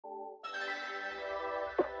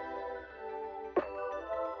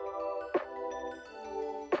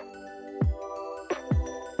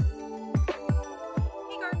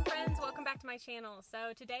channel.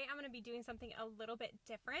 So today I'm going to be doing something a little bit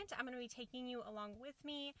different. I'm going to be taking you along with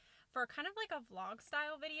me for kind of like a vlog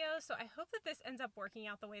style video. So I hope that this ends up working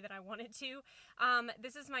out the way that I want it to.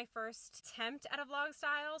 This is my first attempt at a vlog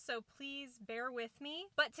style, so please bear with me.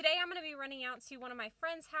 But today I'm going to be running out to one of my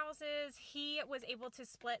friend's houses. He was able to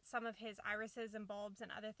split some of his irises and bulbs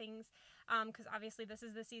and other things because obviously this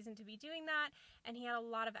is the season to be doing that, and he had a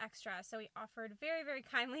lot of extra. So he offered very, very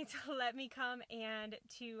kindly to let me come and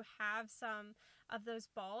to have some of those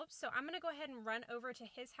bulbs. So I'm going to go ahead and run over to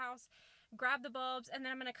his house, grab the bulbs, and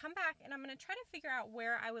then I'm going to come back and I'm going to try to figure out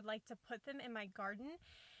where I would like to put them in my garden.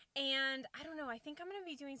 And I don't know, I think I'm going to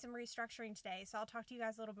be doing some restructuring today, so I'll talk to you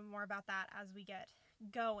guys a little bit more about that as we get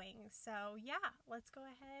going. So yeah, let's go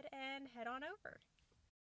ahead and head on over.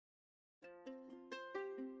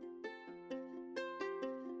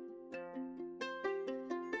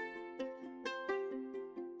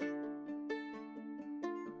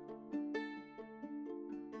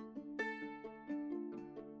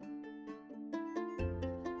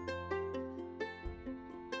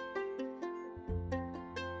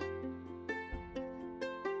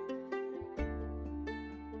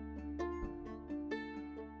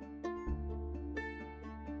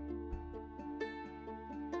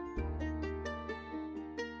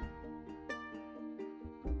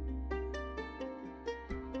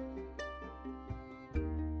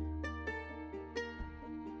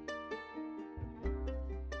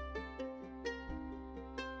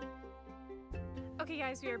 Okay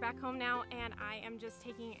guys, we are back home now and I am just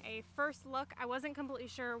taking a first look. I wasn't completely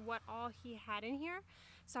sure what all he had in here,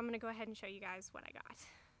 so I'm going to go ahead and show you guys what I got.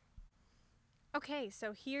 Okay,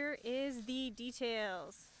 so here is the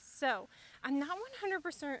details. So I'm not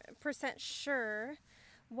 100% sure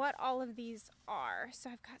what all of these are.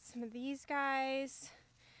 So I've got some of these guys.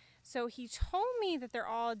 So he told me that they're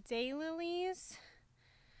all daylilies,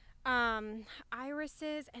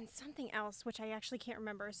 irises, and something else which I actually can't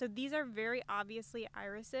remember. So these are very obviously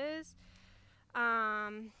irises.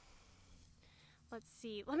 Let's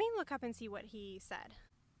see, let me look up and see what he said.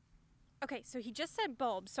 Okay, so he just said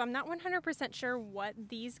bulbs, so I'm not 100% sure what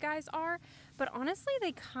these guys are, but honestly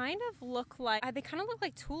they kind of look like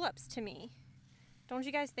tulips to me. Don't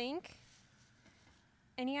you guys think?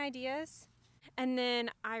 Any ideas? And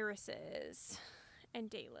then irises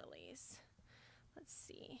and daylilies. Let's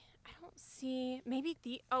see. I don't see, maybe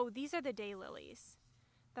these are the daylilies.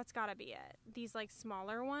 That's gotta be it. These like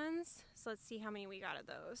smaller ones. So let's see how many we got of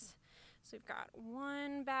those. So we've got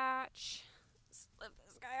one batch. Let's lift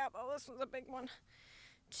this guy up. Oh, this one's a big one.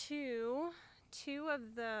 Two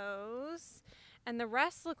of those. And the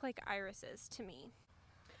rest look like irises to me.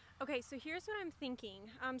 Okay, so here's what I'm thinking.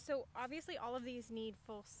 So obviously all of these need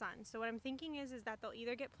full sun. So what I'm thinking is that they'll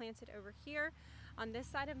either get planted over here on this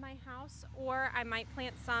side of my house, or I might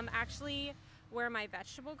plant some actually where my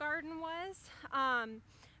vegetable garden was.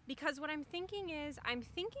 Because what I'm thinking is I'm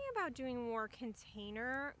thinking about doing more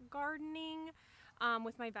container gardening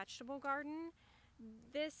with my vegetable garden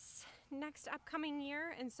this next upcoming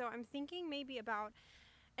year. And so I'm thinking maybe about,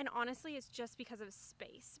 and honestly it's just because of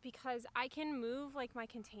space, because I can move like my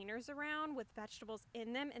containers around with vegetables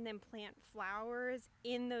in them and then plant flowers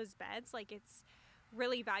in those beds. Like it's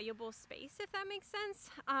really valuable space, if that makes sense.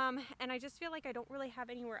 And I just feel like I don't really have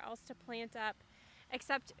anywhere else to plant up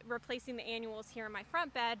except replacing the annuals here in my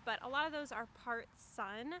front bed, but a lot of those are part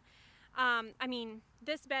sun. I mean,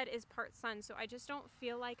 this bed is part sun, so I just don't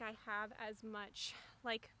feel like I have as much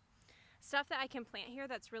like stuff that I can plant here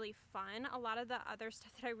that's really fun. A lot of the other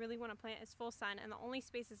stuff that I really want to plant is full sun, and the only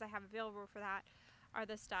spaces I have available for that are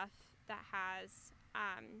the stuff that has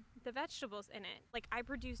the vegetables in it. Like I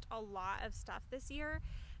produced a lot of stuff this year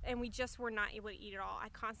and we just were not able to eat it all. I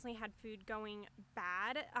constantly had food going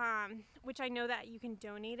bad, which I know that you can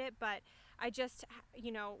donate it, but I just,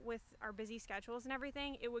 you know, with our busy schedules and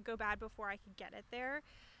everything, it would go bad before I could get it there.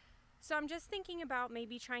 So I'm just thinking about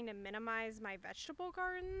maybe trying to minimize my vegetable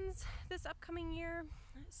gardens this upcoming year.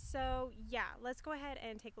 So yeah, let's go ahead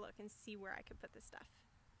and take a look and see where I could put this stuff.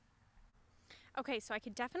 Okay, so I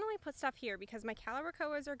could definitely put stuff here because my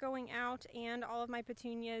Caloricoas are going out and all of my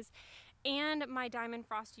petunias, and my Diamond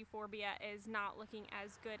Frost Euphorbia is not looking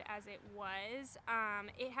as good as it was.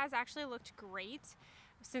 It has actually looked great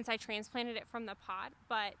since I transplanted it from the pot,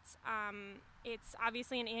 but it's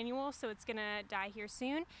obviously an annual, so it's gonna die here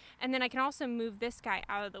soon. And then I can also move this guy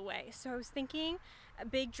out of the way. So I was thinking a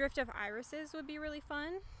big drift of irises would be really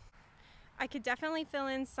fun. I could definitely fill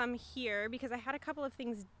in some here because I had a couple of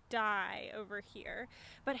things die over here.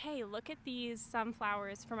 But hey, look at these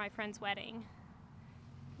sunflowers for my friend's wedding.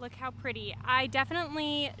 Look how pretty. I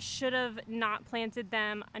definitely should have not planted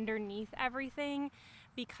them underneath everything.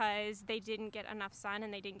 because they didn't get enough sun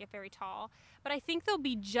and they didn't get very tall. But I think they'll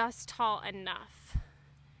be just tall enough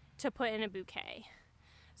to put in a bouquet.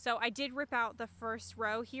 So I did rip out the first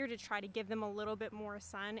row here to try to give them a little bit more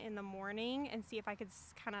sun in the morning and see if I could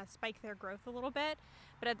kind of spike their growth a little bit.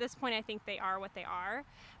 But at this point, I think they are what they are.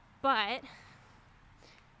 But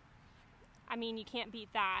I mean, you can't beat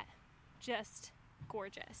that. Just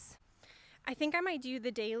gorgeous. I think I might do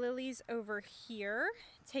the daylilies over here.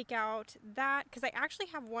 Take out that, because I actually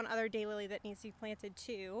have one other daylily that needs to be planted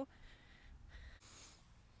too.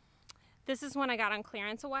 This is one I got on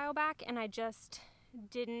clearance a while back and I just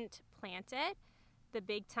didn't plant it. The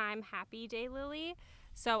big time happy daylily.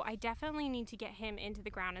 So I definitely need to get him into the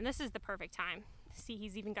ground, and this is the perfect time. See,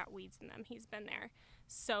 he's even got weeds in them. He's been there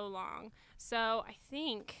so long. So I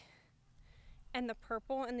think, and the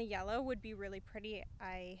purple and the yellow would be really pretty.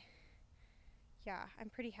 Yeah, I'm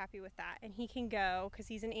pretty happy with that. And he can go because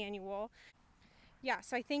he's an annual. Yeah,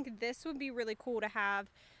 so I think this would be really cool to have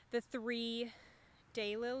the 3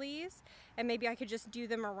 daylilies, and maybe I could just do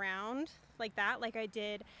them around like that, like I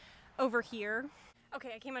did over here.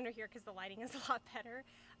 Okay, I came under here because the lighting is a lot better.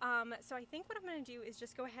 So I think what I'm going to do is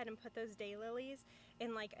just go ahead and put those daylilies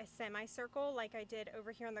in like a semicircle like I did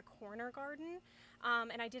over here in the corner garden.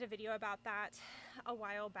 And I did a video about that a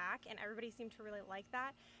while back and everybody seemed to really like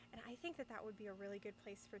that. And I think that that would be a really good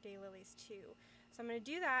place for daylilies too. So I'm going to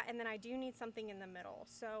do that, and then I do need something in the middle.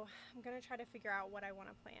 So I'm going to try to figure out what I want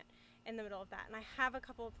to plant in the middle of that. And I have a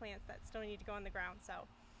couple of plants that still need to go on the ground. So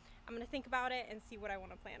I'm going to think about it and see what I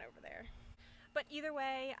want to plant over there. But either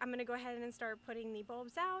way, I'm going to go ahead and start putting the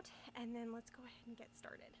bulbs out, and then let's go ahead and get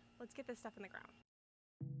started. Let's get this stuff in the ground.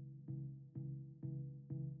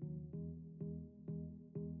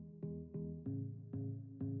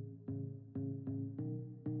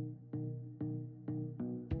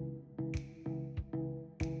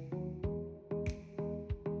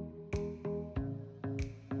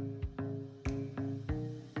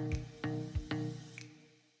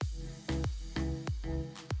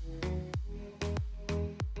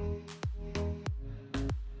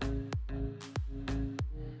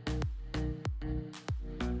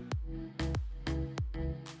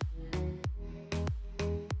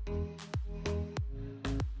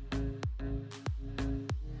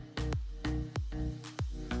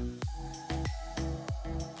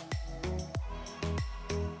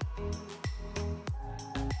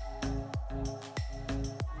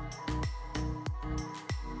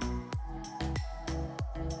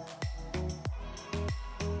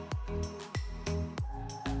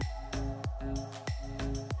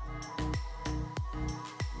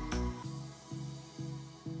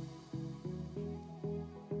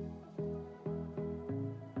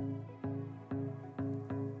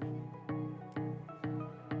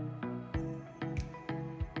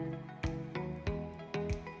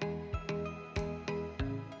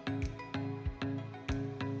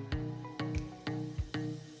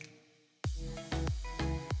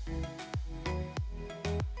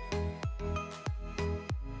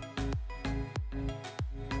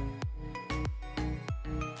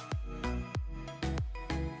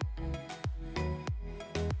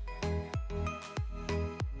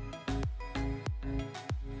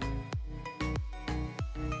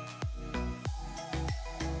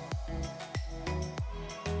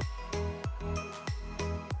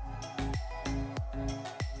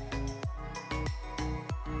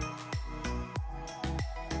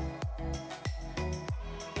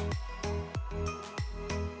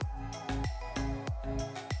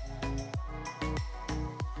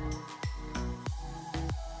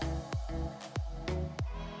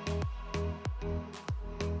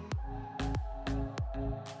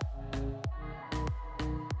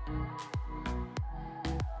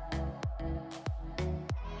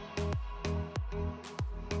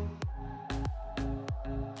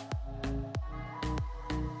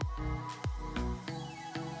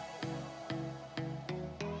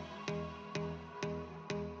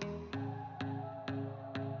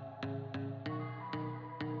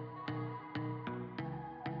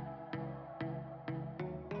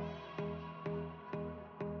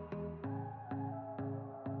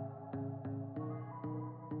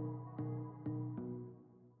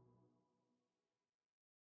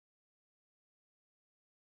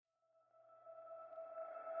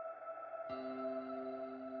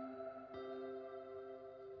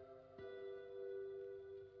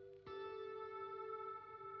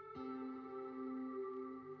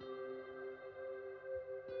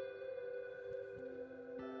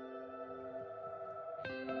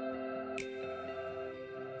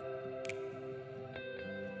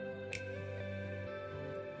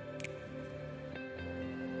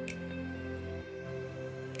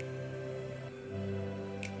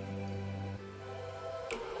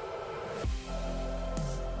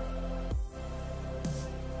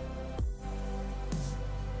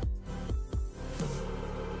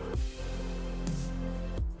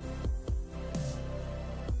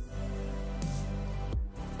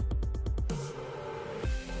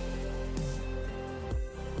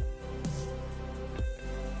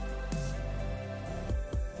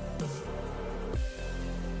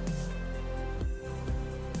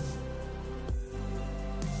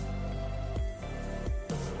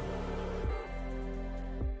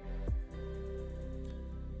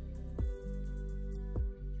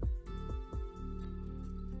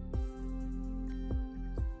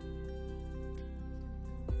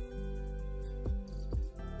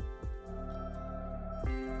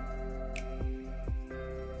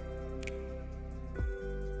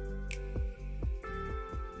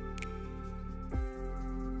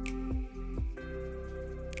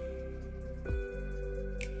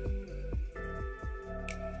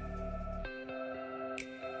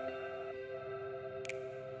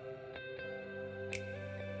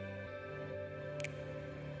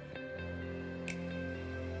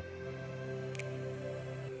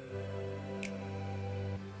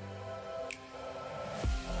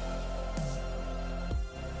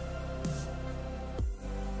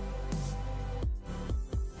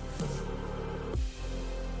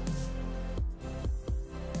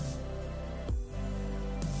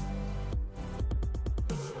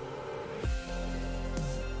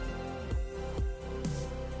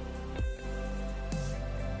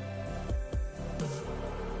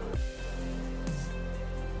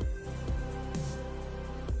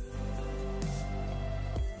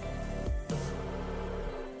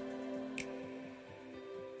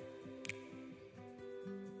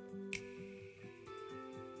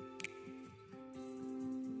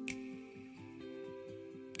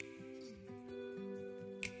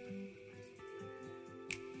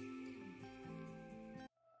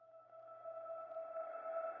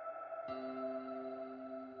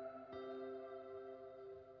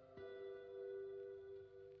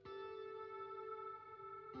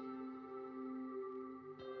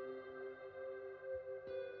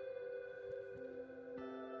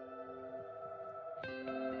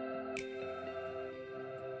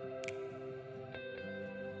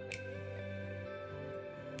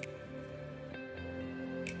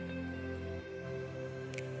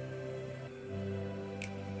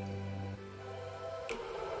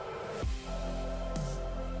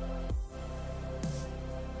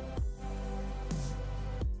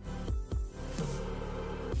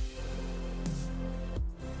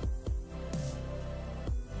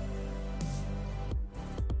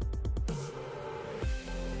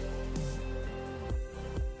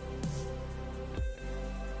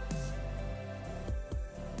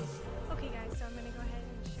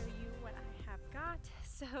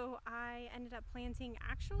 I ended up planting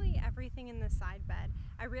actually everything in the side bed.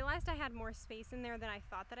 I realized I had more space in there than I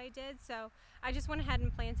thought that I did, so I just went ahead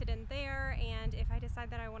and planted in there, and if I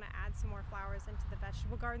decide that I want to add some more flowers into the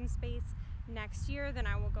vegetable garden space next year, then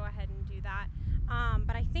I will go ahead and do that.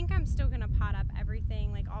 But I think I'm still going to pot up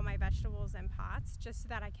everything, like all my vegetables in pots, just so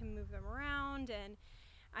that I can move them around and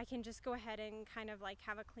I can just go ahead and kind of like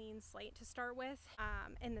have a clean slate to start with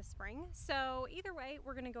in the spring. So either way,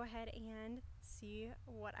 we're gonna go ahead and see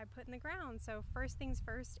what I put in the ground. So first things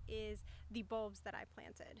first is the bulbs that I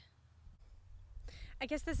planted. I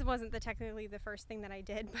guess this wasn't technically the first thing that I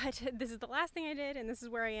did, but this is the last thing I did, and this is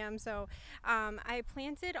where I am. So I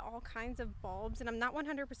planted all kinds of bulbs, and I'm not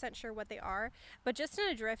 100% sure what they are, but just in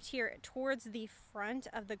a drift here towards the front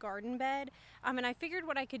of the garden bed. And I figured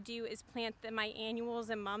what I could do is plant my annuals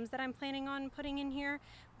and mums that I'm planning on putting in here,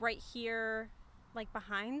 right here, like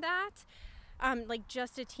behind that. Like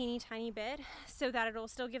just a teeny tiny bit, so that it'll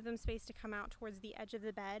still give them space to come out towards the edge of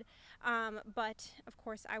the bed. But of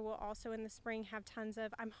course I will also in the spring have tons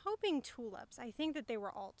of, I'm hoping, tulips. I think that they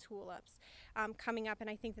were all tulips coming up, and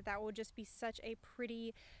I think that that will just be such a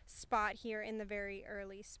pretty spot here in the very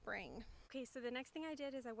early spring. Okay, so the next thing I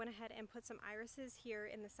did is I went ahead and put some irises here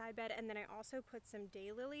in the side bed, and then I also put some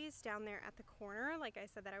daylilies down there at the corner, like I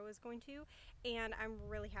said that I was going to, and I'm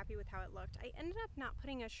really happy with how it looked. I ended up not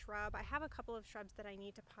putting a shrub. I have a couple of shrubs that I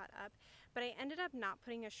need to pot up, but I ended up not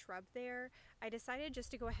putting a shrub there. I decided just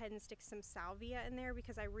to go ahead and stick some salvia in there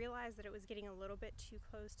because I realized that it was getting a little bit too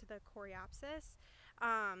close to the coreopsis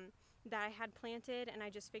that I had planted, and I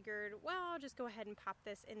just figured, well, I'll just go ahead and pop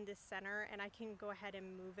this in this center, and I can go ahead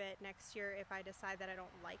and move it next year if I decide that I don't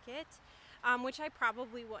like it, which I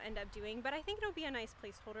probably will end up doing, but I think it'll be a nice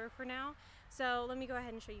placeholder for now. So let me go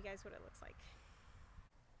ahead and show you guys what it looks like.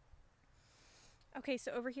 Okay,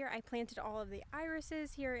 so over here I planted all of the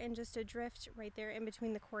irises here in just a drift right there in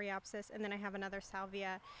between the coreopsis, and then I have another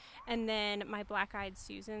salvia, and then my black-eyed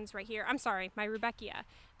Susans right here. I'm sorry, my rudbeckia.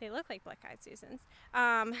 They look like black-eyed Susans.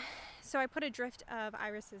 So I put a drift of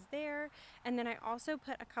irises there, and then I also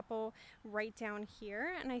put a couple right down here,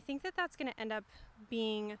 and I think that that's going to end up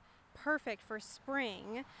being perfect for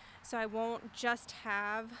spring, so I won't just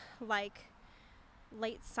have like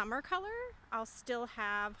late summer color. I'll still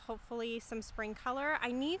have hopefully some spring color.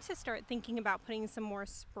 I need to start thinking about putting some more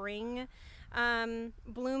spring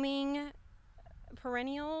blooming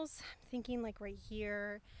perennials. I'm thinking like right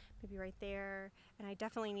here, maybe right there, and I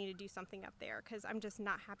definitely need to do something up there because I'm just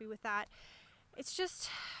not happy with that. It's just,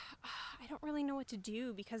 I don't really know what to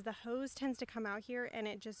do because the hose tends to come out here and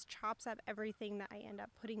it just chops up everything that I end up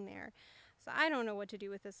putting there. So I don't know what to do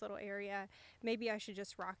with this little area. Maybe I should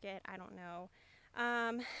just rock it, I don't know.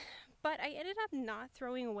 But I ended up not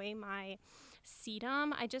throwing away my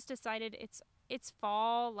sedum. I just decided it's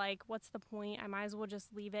fall, like what's the point? I might as well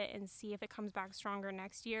just leave it and see if it comes back stronger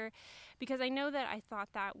next year, because I know that I thought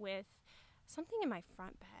that with something in my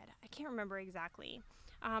front bed. I can't remember exactly.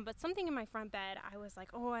 But something in my front bed, I was like,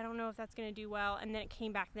 oh, I don't know if that's going to do well, and then it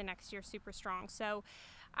came back the next year super strong. So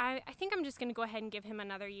I think I'm just going to go ahead and give him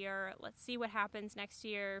another year. Let's see what happens next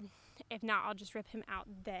year. If not, I'll just rip him out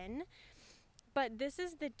then. But this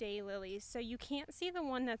is the daylilies, so you can't see the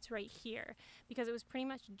one that's right here because it was pretty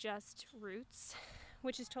much just roots,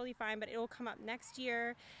 which is totally fine, but it will come up next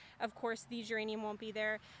year. Of course, the geranium won't be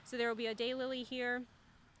there, so there will be a daylily here.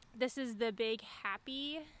 This is the Big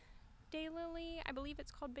Happy daylily. I believe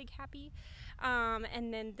it's called Big Happy.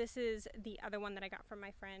 And then this is the other one that I got from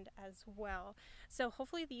my friend as well. So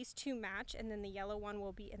hopefully these two match, and then the yellow one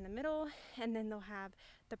will be in the middle, and then they'll have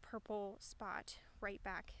the purple spot right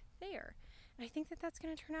back there. I think that that's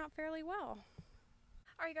going to turn out fairly well.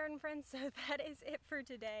 Alright garden friends, so that is it for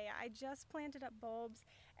today. I just planted up bulbs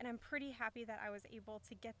and I'm pretty happy that I was able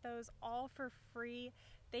to get those all for free.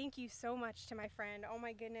 Thank you so much to my friend. Oh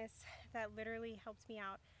my goodness, that literally helped me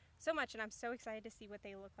out so much, and I'm so excited to see what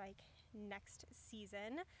they look like next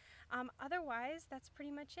season. Otherwise, that's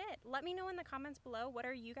pretty much it. Let me know in the comments below, what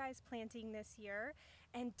are you guys planting this year?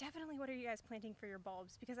 And definitely, what are you guys planting for your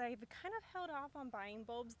bulbs? Because I've kind of held off on buying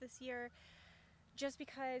bulbs this year just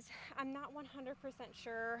because I'm not 100%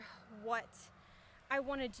 sure what I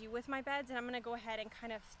want to do with my beds, and I'm going to go ahead and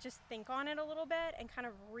kind of just think on it a little bit and kind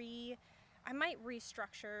of I might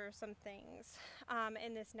restructure some things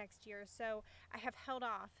in this next year, so I have held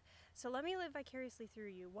off. So let me live vicariously through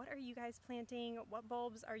you. What are you guys planting? What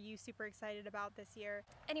bulbs are you super excited about this year?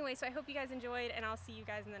 Anyway, so I hope you guys enjoyed, and I'll see you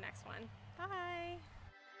guys in the next one. Bye!